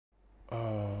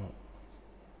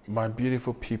My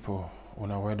beautiful people,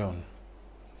 when I well done.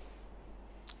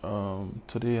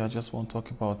 Today I just want to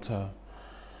talk about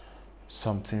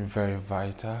something very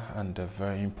vital and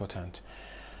very important.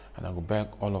 And I go beg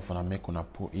all of una make una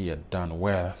put ear down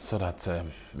well so that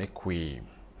make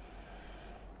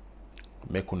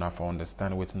una for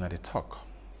understand wetin I dey talk.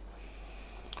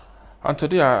 And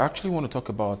today I actually want to talk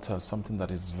about something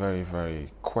that is very,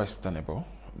 very questionable.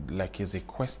 Like it's a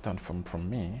question from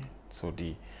me to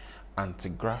the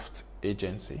anti-graft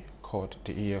agency called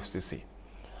the Efcc.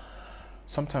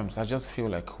 Sometimes I just feel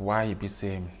like why you be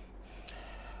saying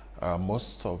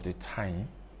most of the time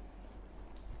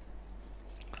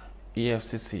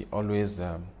Efcc always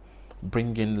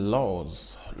bring in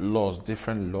laws,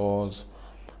 different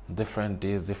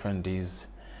days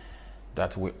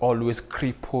that will always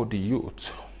cripple the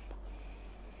youth.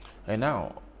 And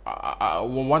now,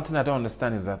 one thing I don't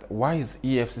understand is that why is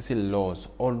Efcc laws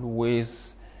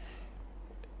always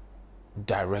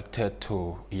directed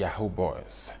to Yahoo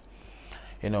boys?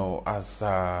 You know, as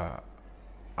an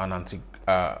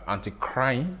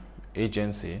anti-crime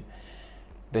agency,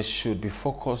 they should be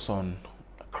focused on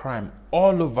crime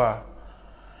all over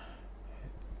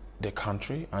the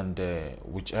country and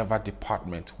whichever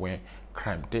department where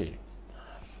crime day.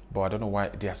 But I don't know why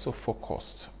they are so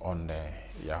focused on the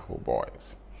Yahoo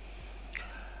boys.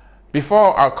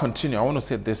 Before I continue, I want to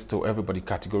say this to everybody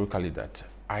categorically that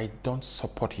I don't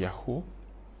support Yahoo.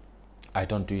 I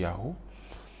don't do Yahoo.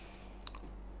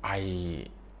 I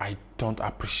don't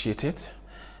appreciate it.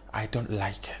 I don't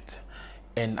like it.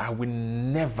 And I will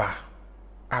never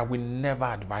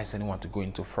advise anyone to go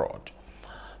into fraud.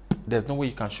 There's no way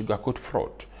you can sugarcoat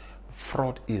fraud.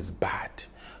 Fraud is bad.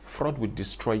 Fraud will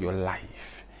destroy your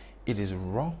life. It is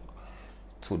wrong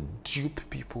to dupe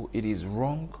people. It is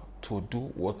wrong to do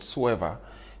whatsoever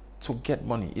to get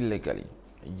money illegally.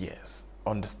 Yes,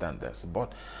 understand this.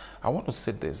 But I want to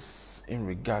say this in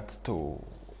regards to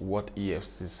what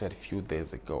EFC said a few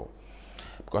days ago.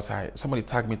 Because somebody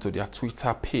tagged me to their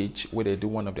Twitter page where they do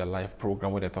one of their live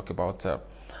program where they talk about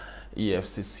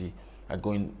EFCC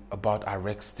going about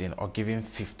arresting or giving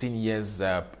 15 years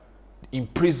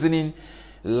imprisoning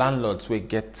landlords who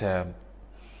get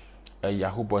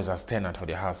Yahoo boys as tenant for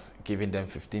their house, giving them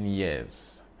 15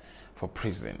 years for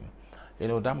prison. You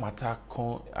know, that matter,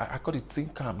 I got to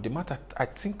think the matter, I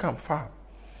think I'm far.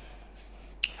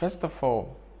 First of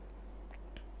all,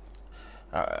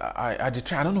 I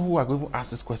don't know who are going to ask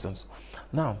these questions.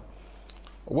 Now,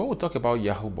 when we talk about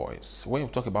Yahoo boys, when we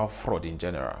talk about fraud in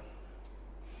general,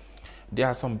 there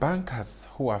are some bankers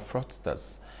who are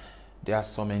fraudsters. There are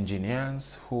some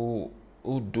engineers who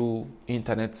do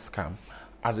internet scam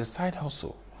as a side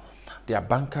hustle. There are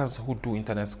bankers who do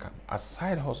internet scam as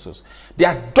side hustles. There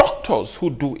are doctors who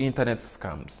do internet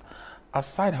scams as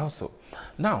side hustle.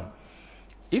 Now,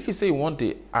 if you say you want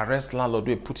to arrest landlord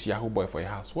who put Yahoo boy for your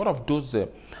house, what of those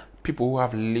people who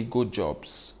have legal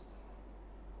jobs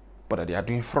but they are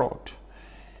doing fraud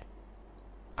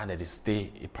and they stay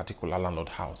a particular landlord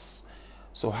house?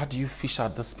 So how do you fish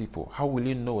out these people? How will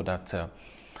you know that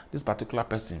this particular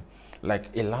person, like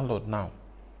a landlord now,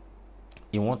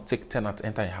 he won't take tenant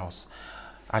enter your house,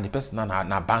 and the person now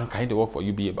na bank, he dey work for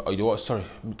UBA, or they work, sorry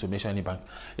to mention any bank,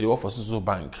 he work for Suzo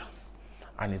Bank,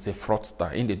 and it's a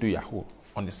fraudster, and they do Yahoo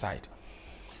on the side,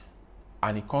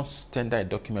 and he can't tender a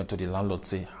document to the landlord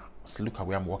say, look at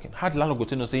where I'm working. How the landlord go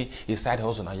to know say his side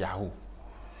hustle on Yahoo?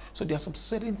 So there are some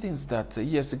certain things that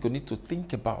EFCC need to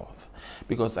think about,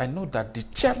 because I know that the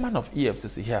chairman of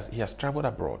EFCC he has traveled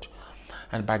abroad,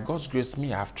 and by God's grace,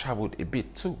 me I have traveled a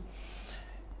bit too,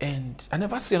 and I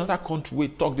never see another country where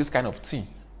talk this kind of thing.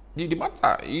 The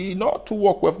matter, you know, to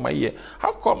work well for my ear.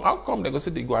 How come they go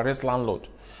say they go arrest landlord?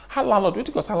 How landlord? What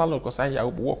because landlord? Because I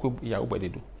work with Yahoo, but they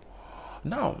do.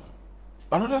 Now,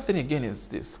 another thing again is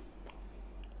this.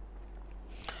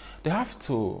 They have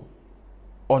to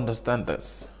understand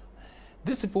this.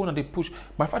 These people, when they push,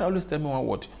 my father always tell me one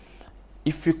word: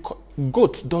 if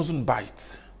goat doesn't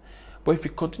bite, but if you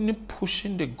continue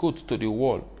pushing the goat to the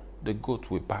wall, the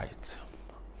goat will bite.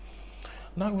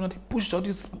 Now, when they push all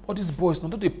these boys,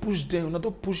 not they push them, not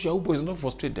don't push Yahoo boys, not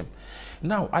frustrate them.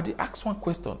 Now, I did ask one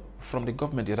question from the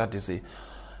government the other day. Say,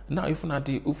 now if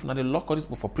they lock all these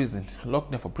people for prison, lock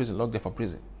them for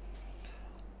prison.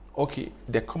 Okay,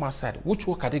 they come outside. Which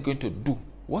work are they going to do?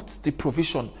 What's the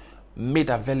provision made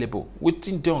available?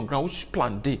 Waiting there on ground, which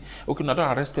plan they? Okay, now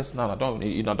don't arrest person now,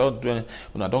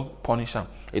 don't punish him.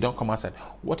 He don't come outside.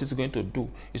 What is he going to do?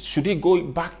 Should he go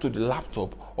back to the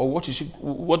laptop, or what is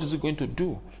he going to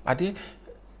do? Are they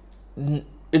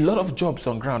a lot of jobs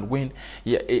on ground when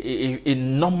a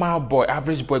normal boy,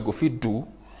 average boy go fit do,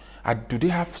 Do they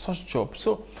have such jobs?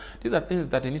 So these are things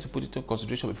that they need to put into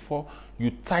consideration before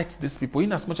you tight these people.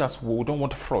 In as much as we don't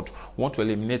want fraud, we want to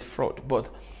eliminate fraud, but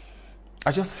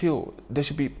I just feel there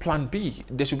should be plan B.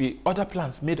 There should be other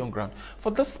plans made on ground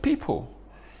for these people.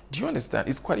 Do you understand?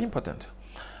 It's quite important.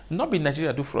 Not be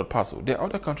Nigeria do fraud parcel. There are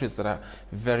other countries that are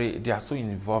they are so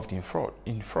involved in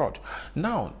fraud.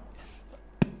 Now,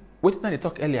 what did I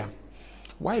talk earlier?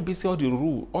 Why be say all the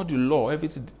rule, all the law,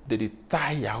 everything they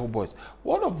tie Yahoo boys?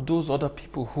 What of those other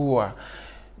people who are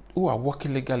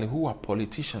working legally, who are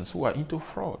politicians, who are into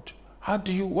fraud?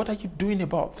 What are you doing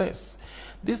about this?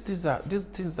 These things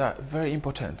are very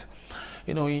important.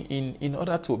 In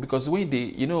order to, because when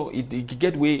it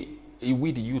get way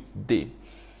with the youth day,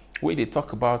 where they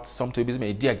talk about something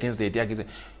idea against it.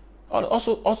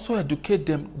 Also educate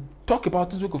them, talk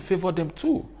about things we could favor them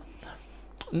too.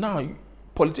 Now,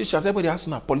 politicians, everybody asks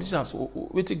now, politicians,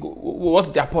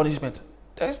 what's their punishment?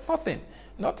 There's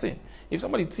nothing. If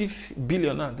somebody thief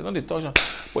billionaire, they don't touch them.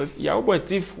 But if Yahoo boy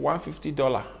thief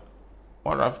 $150,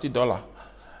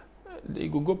 they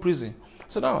go prison.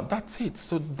 So now that's it.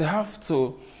 So they have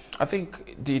to, I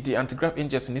think the anti-graft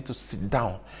agency need to sit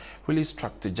down, really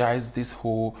strategize this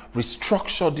whole,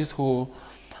 restructure this whole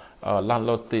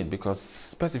landlord thing, because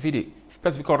specifically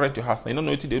rent your house, you don't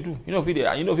know what they do. If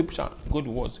you push out, go to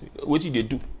what they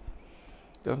do.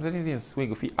 There are many things where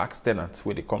you feel ask tenants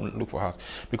where they come look for house,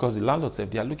 because the landlords say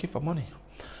they are looking for money.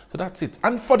 So that's it.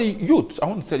 And for the youth, I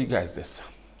want to tell you guys this.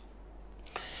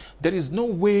 There is no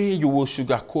way you will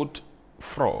sugarcoat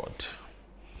fraud.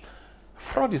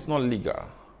 Fraud is not legal.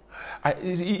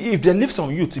 If they leave some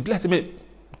youth,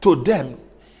 to them,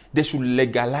 they should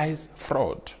legalize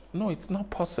fraud. No, it's not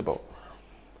possible.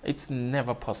 It's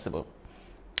never possible.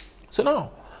 So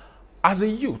now, as a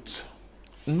youth,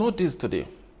 know this today.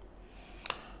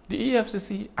 The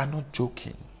EFCC are not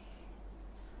joking.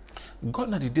 God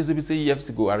now the days will be say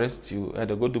EFCC go arrest you, they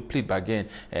go do plead bargain,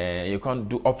 you can't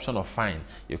do option of fine,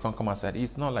 you can't come outside.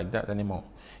 It's not like that anymore.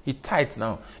 It's tight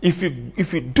now. If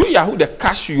you do Yahoo, they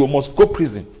catch you, you must go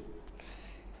prison.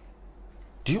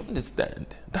 Do you understand?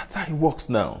 That's how it works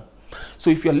now. So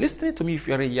if you're listening to me, if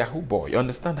you're a Yahoo boy, you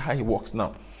understand how it works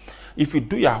now. If you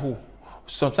do Yahoo,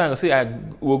 sometimes I say I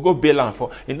will go bail and for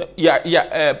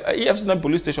EFCC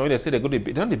police station when they say they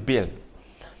don't bail.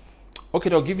 Okay,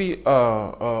 they'll give you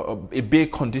a bail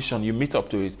condition. You meet up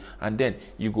to it, and then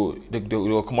you go.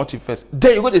 They'll come out you first.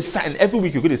 Then you go to sign every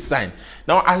week. You go to sign.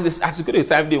 Now, as you go to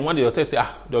sign, one day they'll say,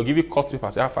 they'll give you court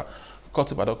paper. Say, court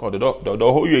paper, don't call.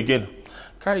 They'll hold you again.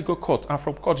 Carry go court, and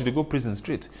from court you go prison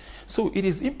straight. So it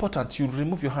is important you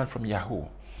remove your hand from Yahoo.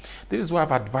 This is why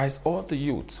I've advised all the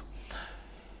youth.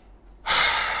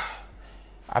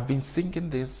 I've been singing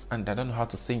this and I don't know how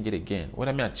to sing it again.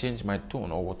 Whether I change my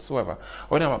tone or whatsoever,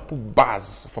 or whether I put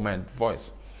bars for my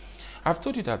voice. I've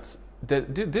told you that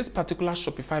this particular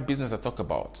Shopify business I talk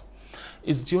about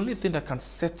is the only thing that can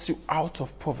set you out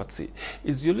of poverty.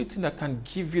 It's the only thing that can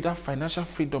give you that financial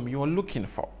freedom you're looking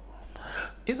for.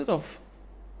 Instead of,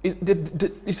 they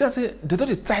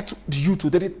don't tie to you too,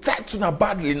 they tie to now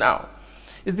badly now.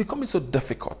 It's becoming so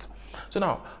difficult. So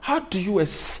now, how do you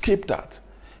escape that?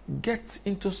 Get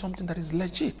into something that is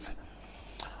legit.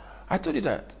 I told you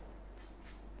that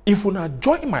if you now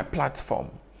join my platform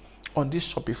on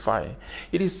this Shopify,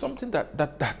 it is something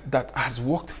that has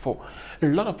worked for a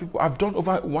lot of people. I've done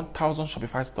over 1,000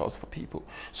 Shopify stores for people.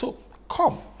 So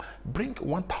come, bring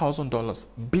 $1,000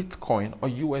 Bitcoin or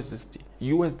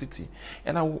USDT,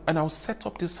 and I'll set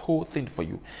up this whole thing for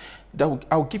you.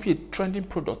 I'll give you a trending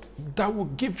product that will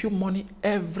give you money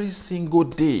every single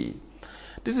day.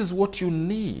 This is what you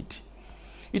need.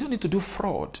 You don't need to do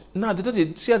fraud. Now, they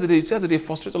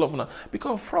frustrate all of them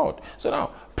because of fraud. So now,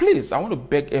 please, I want to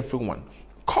beg everyone,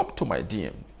 come to my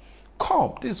DM.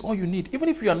 Come. This is all you need. Even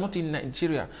if you are not in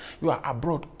Nigeria, you are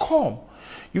abroad, come.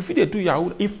 You feel they do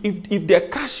Yahoo. If they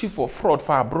catch you for fraud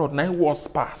for abroad, 9 wars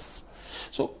pass.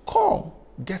 So come,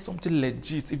 get something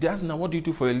legit. If they ask now, what do you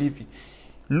do for a living?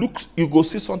 Look, you go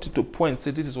see something to point,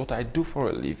 say, this is what I do for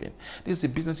a living. This is a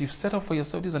business you've set up for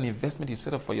yourself. This is an investment you've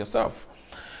set up for yourself.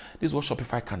 This is what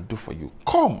Shopify can do for you.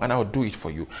 Come and I'll do it for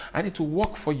you. And it will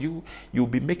work for you. You'll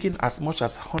be making as much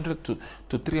as $100 to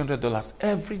 $300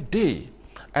 every day.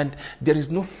 And there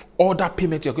is no other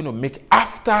payment you're going to make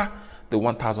after the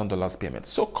 $1,000 payment.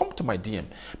 So come to my DM.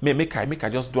 Make I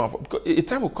just do it. Because a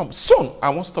time will come soon. I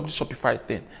won't stop the Shopify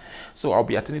thing. So I'll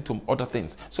be attending to other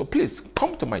things. So please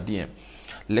come to my DM.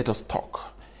 Let us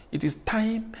talk. It is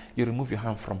time you remove your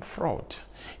hand from fraud.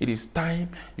 It is time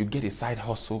you get a side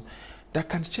hustle that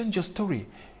can change your story.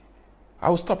 I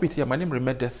will stop it here. My name is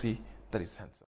Remedesi. That is handsome.